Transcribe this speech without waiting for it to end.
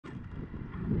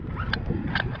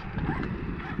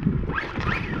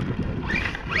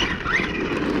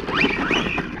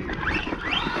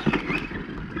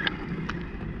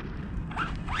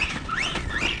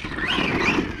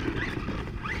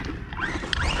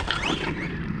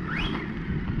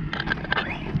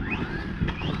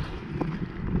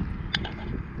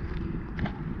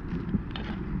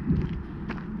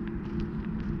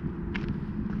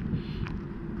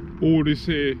All this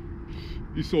here,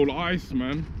 it's all ice,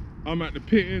 man. I'm at the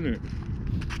pit, innit?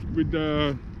 With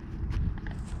the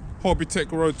Hobbytech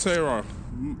Rotera.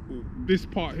 This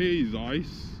part here is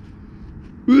ice.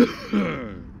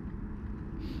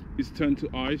 It's turned to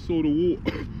ice. All the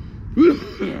water,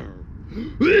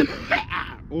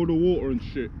 all the water and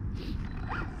shit.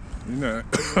 You know.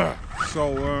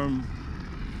 So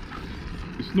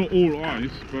it's not all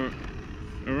ice, but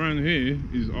around here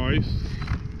is ice.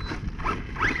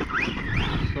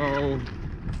 So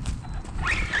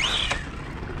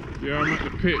yeah, I'm at the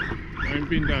pit. I ain't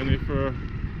been down here for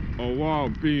a while,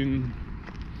 being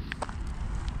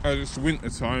as it's winter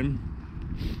time.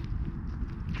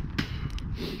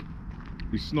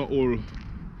 It's not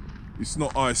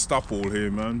iced up all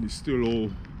here, man. It's still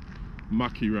all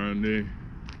mucky around here.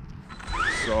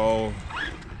 So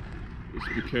just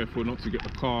be careful not to get the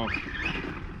car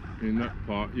in that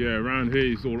part. Yeah, around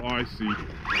here it's all icy.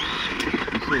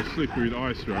 It's all slippery with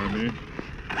ice around here.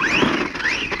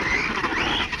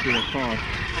 See a car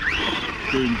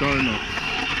doing donuts.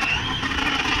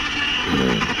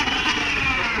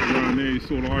 Around here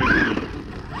it's all icy.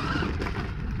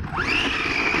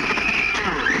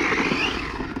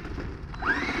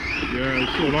 Yeah,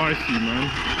 it's all icy, man.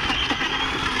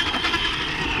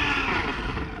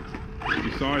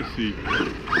 It's icy.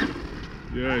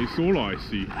 Yeah, it's all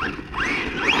icy.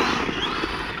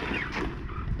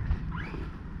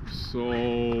 So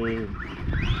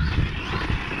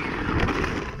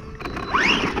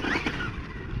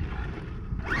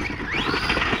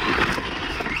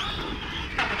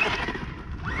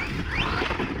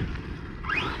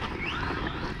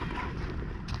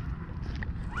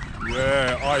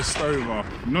yeah, iced over.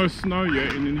 No snow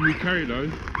yet in the UK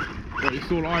though, but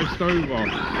it's all iced over.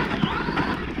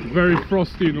 Very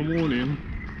frosty in the morning.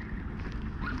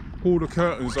 Pull the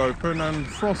curtains open and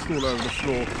frost all over the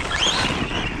floor.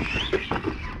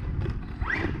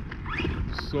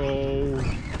 So,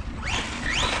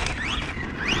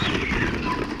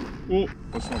 oh,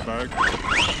 that's my bag.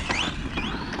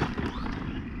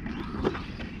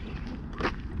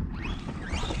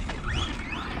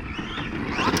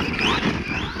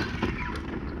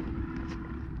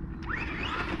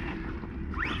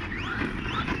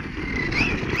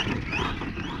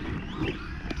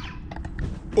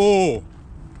 Oh,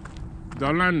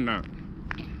 the land that.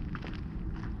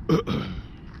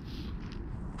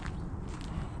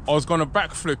 I was gonna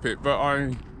backflip it, but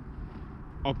I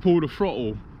pulled the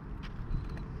throttle.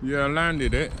 Yeah, I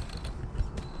landed it.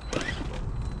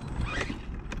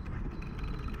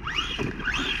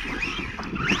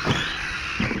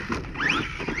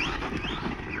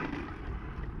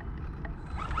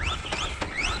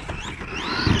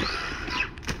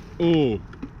 Oh.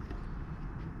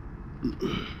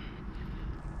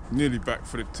 Nearly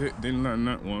backflipped it, didn't land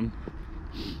that one.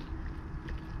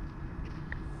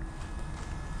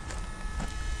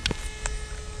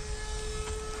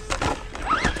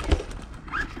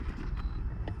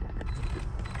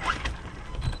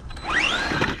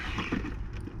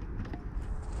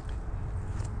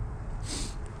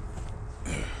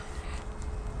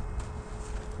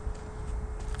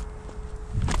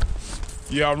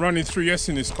 Yeah, I'm running 3S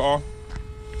in this car.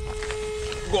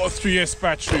 Got a 3S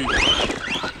battery.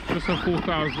 Just a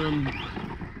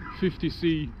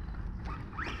 4050C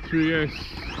 3S.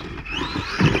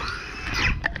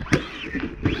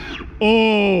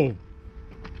 Oh!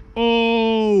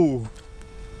 Oh!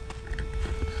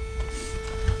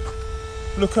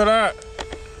 Look at that.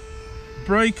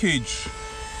 Breakage.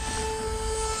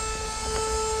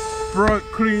 Broke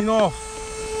clean off.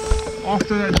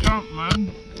 After that jump, man.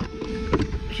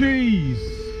 Jeez.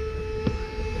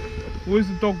 Where's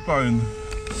the dog bone?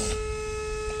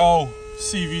 Oh,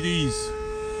 CVDs.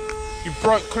 You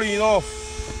broke clean off.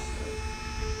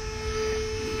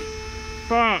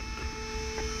 Fuck.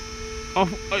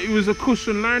 It was a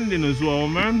cushion landing as well,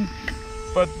 man.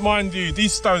 But mind you,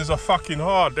 these stones are fucking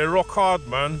hard. They're rock hard,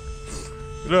 man.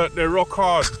 Look, they're rock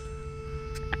hard.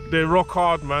 They're rock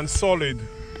hard, man. Solid.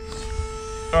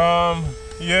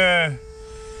 Yeah.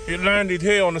 It landed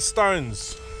here on the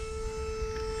stones.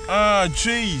 Ah,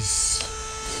 jeez.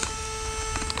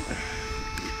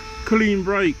 Clean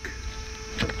break.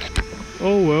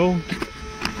 Oh well.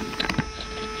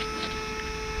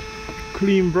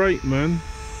 Clean break, man.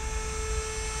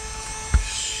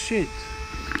 Shit.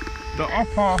 The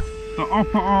upper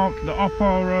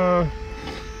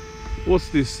what's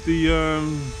this? The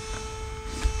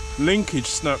linkage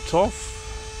snapped off.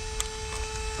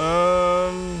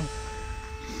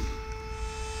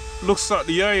 Looks like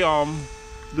the A-arm,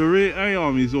 the rear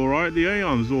A-arm is alright, the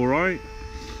A-arm's alright.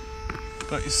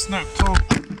 But it's snapped off.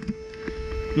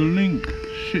 The link,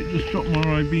 Shit, just dropped my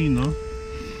Ribena.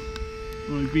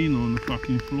 Ribena on the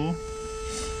fucking floor.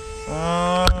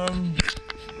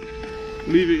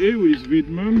 Leave it here with his vid,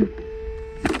 man.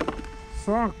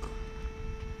 Fuck.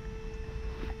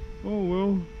 Oh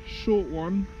well, short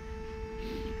one.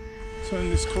 Turn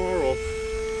this car off.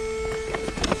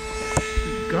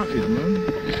 Gutted, man.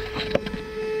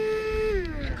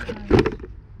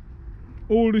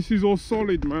 All this is all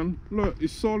solid, man. Look,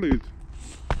 it's solid.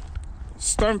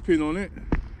 Stamping on it.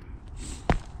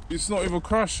 It's not even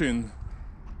crashing.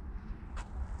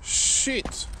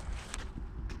 Shit.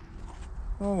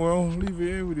 Oh well, leave it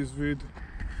here with this vid.